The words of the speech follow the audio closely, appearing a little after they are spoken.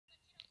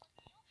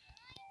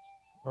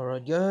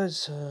Alright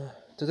guys,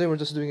 today we're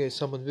just doing a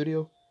summon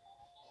video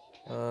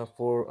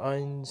for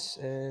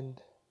Eins and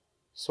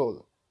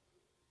Sol.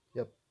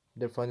 Yep,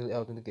 they're finally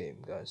out in the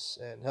game guys,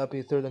 and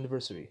happy 3rd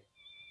anniversary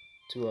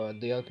to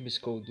the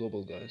Alchemist Code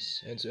Global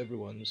guys, and to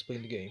everyone who's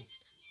playing the game.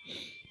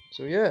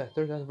 So yeah,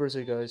 3rd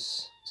anniversary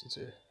guys,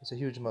 it's a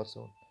huge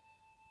milestone.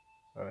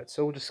 Alright,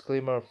 so we'll just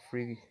claim our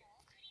freebies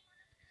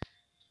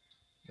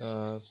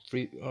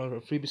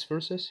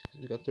versus.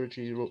 We got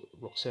 33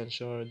 Roxanne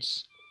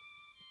shards,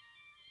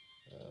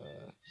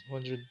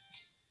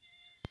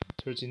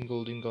 113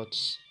 gold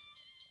ingots.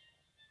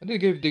 And they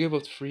gave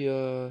out free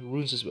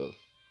runes as well.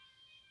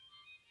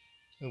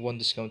 And one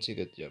discount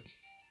ticket, yeah.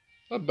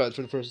 Not bad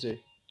for the first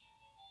day.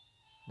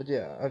 But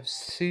yeah, I've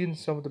seen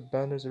some of the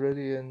banners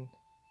already and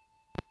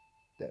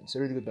that's a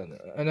really good banner.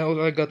 And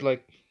I got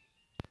like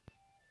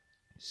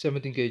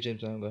 17k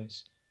gems now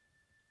guys.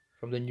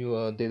 From the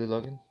new daily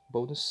login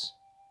bonus.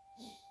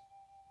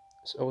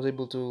 So I was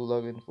able to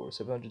log in for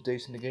 700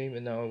 days in the game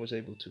and now I was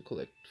able to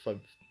collect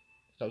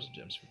 5,000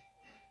 gems.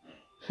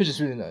 Which is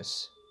really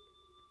nice.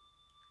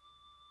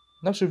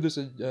 Not sure if there's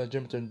a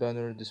gem return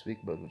banner this week,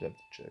 but we'll have to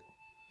check.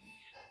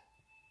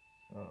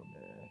 Oh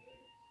man.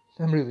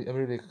 I'm really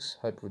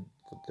hyped for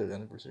the 3rd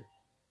anniversary.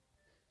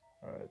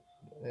 Alright,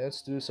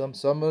 let's do some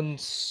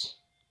summons.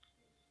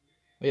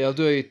 Yeah, I'll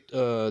do a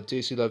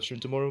TAC live stream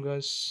tomorrow,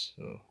 guys.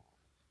 So,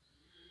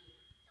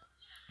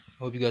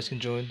 hope you guys can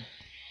join.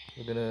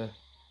 We're gonna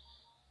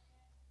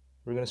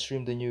we're gonna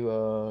stream the new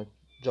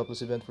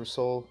jobless event for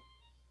Soul.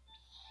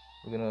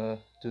 We're gonna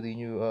do the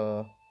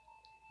new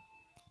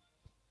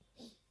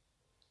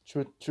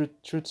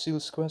truth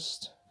seals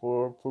quest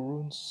for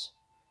runes.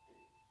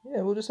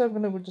 Yeah, we're just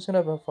gonna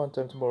have a fun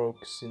time tomorrow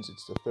since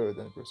it's the 3rd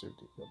anniversary of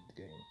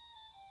the game.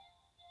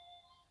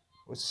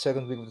 Well, it's the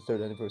 2nd week of the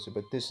 3rd anniversary,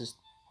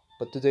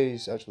 but today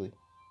is actually,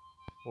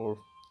 or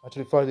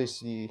actually Friday is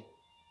the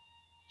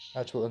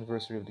actual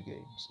anniversary of the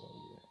game. So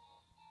yeah.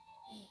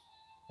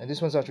 And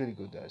this one's actually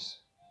good, guys.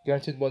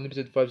 Guaranteed 1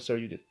 limited 5-star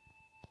unit.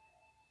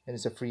 And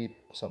it's a free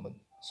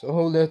summon.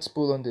 So let's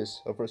pull on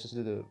this. First, let's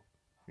do the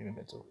premium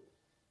metal.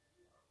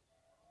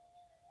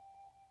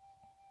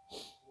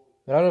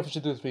 I don't know if I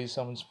should do 3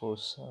 summons for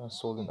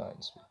Soul and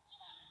Nines.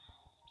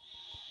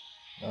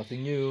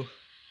 Nothing new.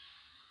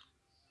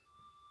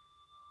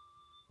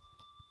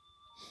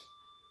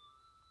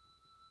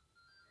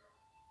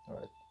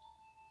 Alright.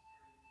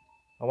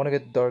 I want to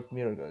get Dark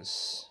Mirror,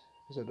 guys.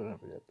 Because I don't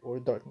have it yet. Or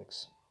Dark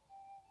Mix.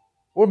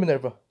 Or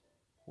Minerva.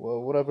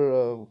 Well,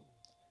 whatever,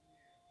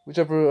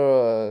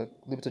 whichever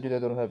limited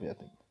unit I don't have yet, I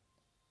think.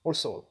 Or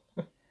Soul.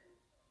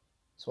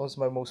 This one's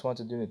my most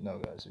wanted unit now,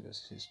 guys,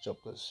 because his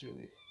jobless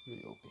really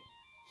OP.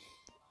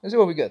 Let's see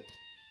what we get.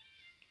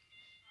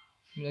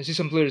 I see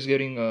some players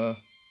getting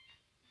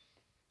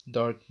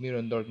Dark Mirror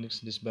and Dark Mix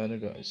in this banner,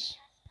 guys.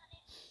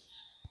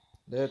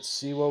 Let's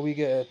see what we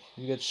get.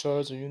 We get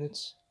shards or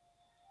units.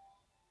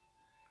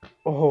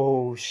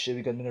 Oh shit,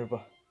 we got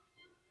Minerva.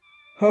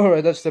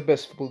 Alright, that's the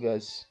best pull,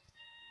 guys.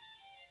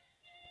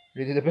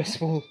 Really the best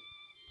pull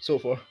so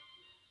far.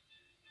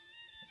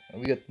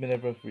 And we got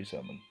Minerva free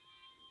summon.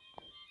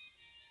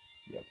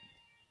 Yep.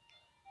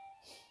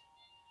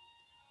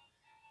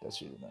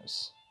 That's really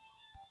nice.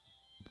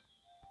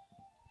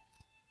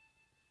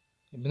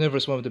 Minerva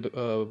is one of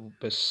the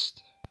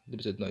best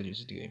limited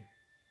knights in the game.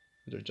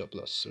 With her job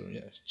loss, so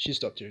yeah, she's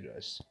top tier,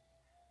 guys.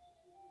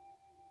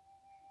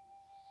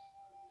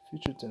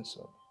 Future 10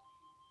 sub.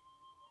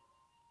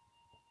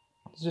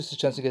 It's just a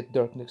chance to get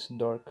Dark Mix and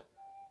Dark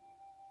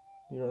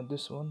here on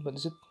this one, but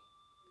is it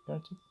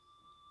guaranteed?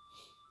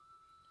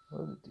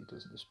 What are the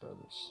details of this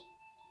battles?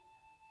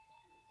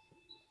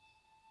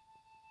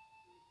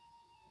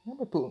 I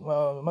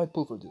might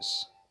pull for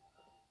this.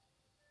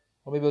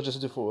 Or maybe I'll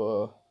just do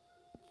for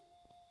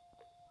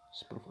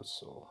Spur for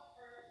Soul.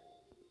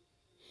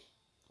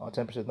 Oh,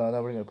 10%.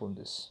 Now we're gonna pull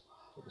this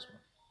for this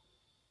one.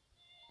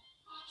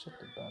 Check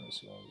the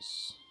banners,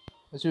 guys.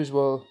 As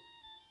usual,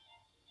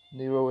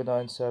 Nero and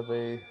Eins have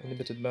a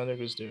unlimited banner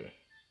because they're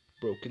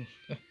broken.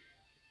 If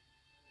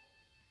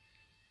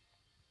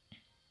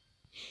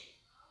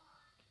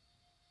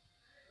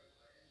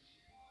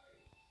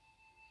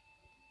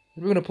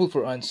we're gonna pull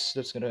for Eins,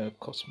 that's gonna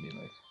cost me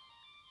like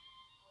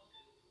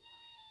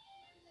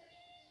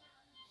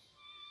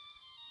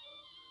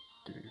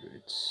 3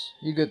 rates.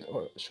 You get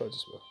shards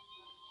as well.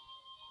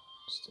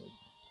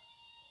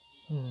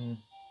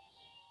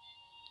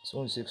 It's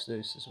only 6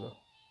 days as well.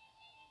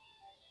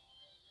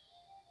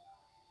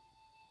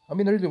 I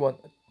mean, I really want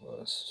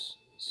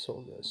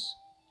Soul, guys.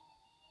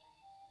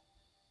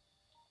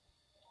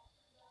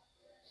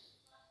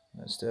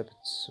 Nice step.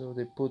 So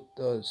they put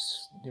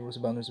Nero's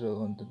banner as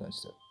well on the nice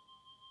step.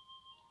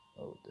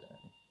 Oh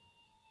damn.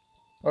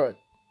 Alright.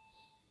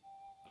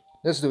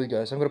 Let's do it,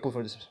 guys. I'm gonna pull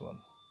for this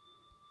one.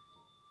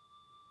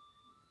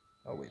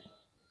 Oh wait.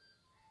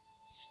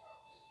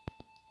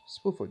 Let's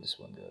pull for this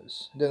one,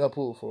 guys. Then I'll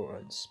pull for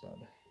this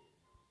banner.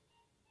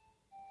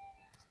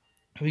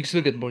 We can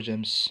still get more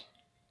gems.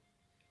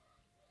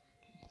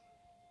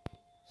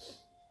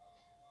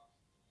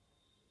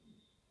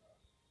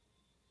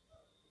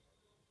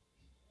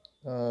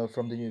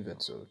 from the new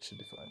event, so it should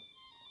be fine.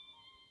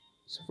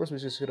 So first we're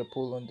just gonna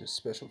pull on this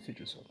special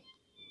feature Sol.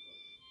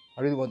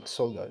 I really want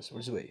Sol, guys.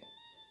 Where's Wei?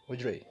 Or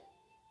Dre?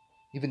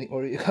 Even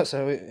or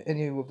sorry,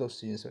 any of those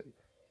scenes. If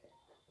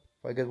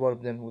I get one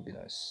of them, would be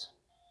nice.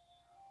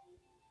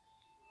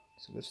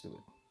 So let's do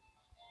it.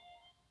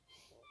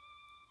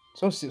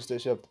 Some 6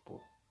 days you have to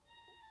pull.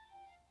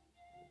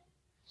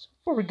 So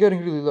far we're getting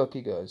really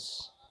lucky,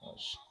 guys. Oh,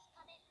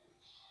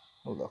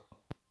 no luck.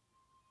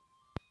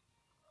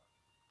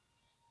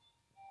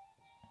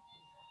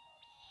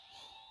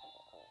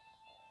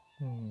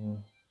 Hmm.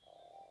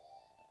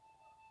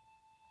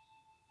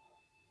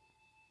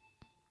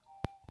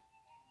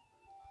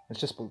 Let's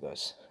just pull,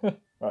 guys.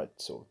 Alright,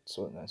 so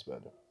nice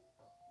better.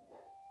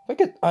 If I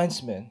get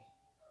Eins, man,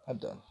 I'm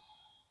done.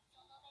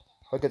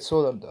 If I get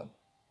Sol, I'm done.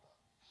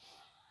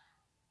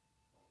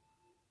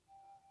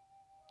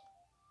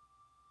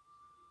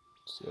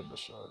 See the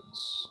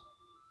shards.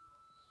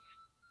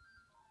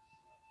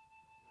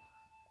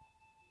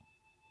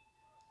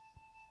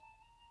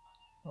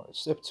 Alright,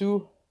 step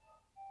 2.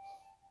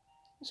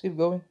 Let's keep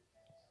going.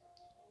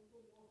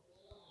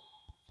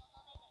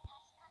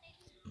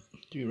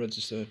 3 reds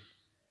instead.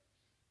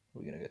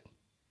 What are we gonna get?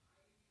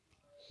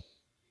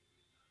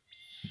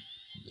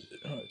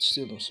 Alright,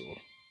 still no Sol.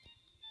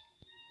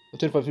 The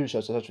 25 fury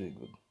shots, that's really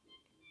good.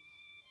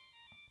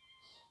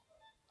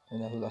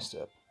 And now the last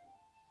step.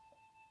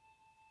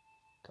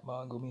 Come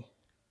on, Gumi.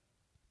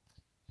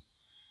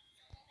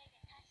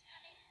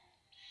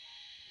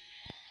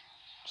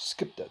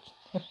 Skip that.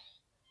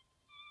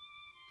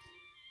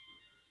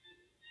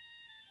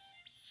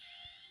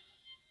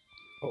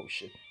 Oh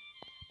shit.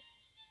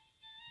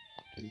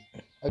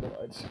 I got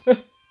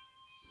Eins.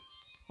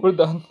 We're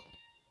done.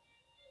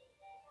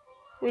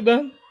 We're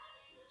done.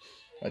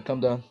 Alright, calm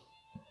down.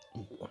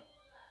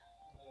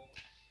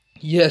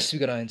 Yes, we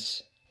got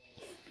Eins.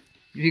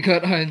 We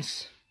got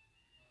Eins.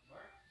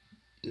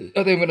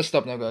 I think I'm gonna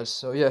stop now, guys.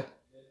 So yeah.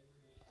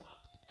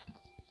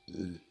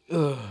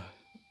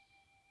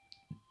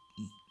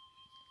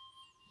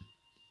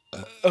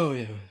 Oh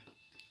yeah.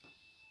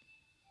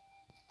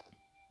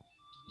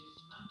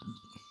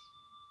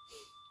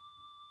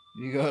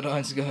 We got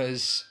Eins,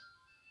 guys.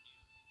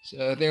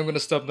 So I think I'm gonna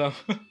stop now.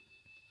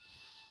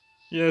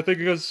 Yeah, thank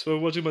you guys for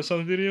watching my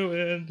son's video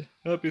and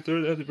happy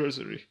 3rd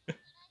anniversary.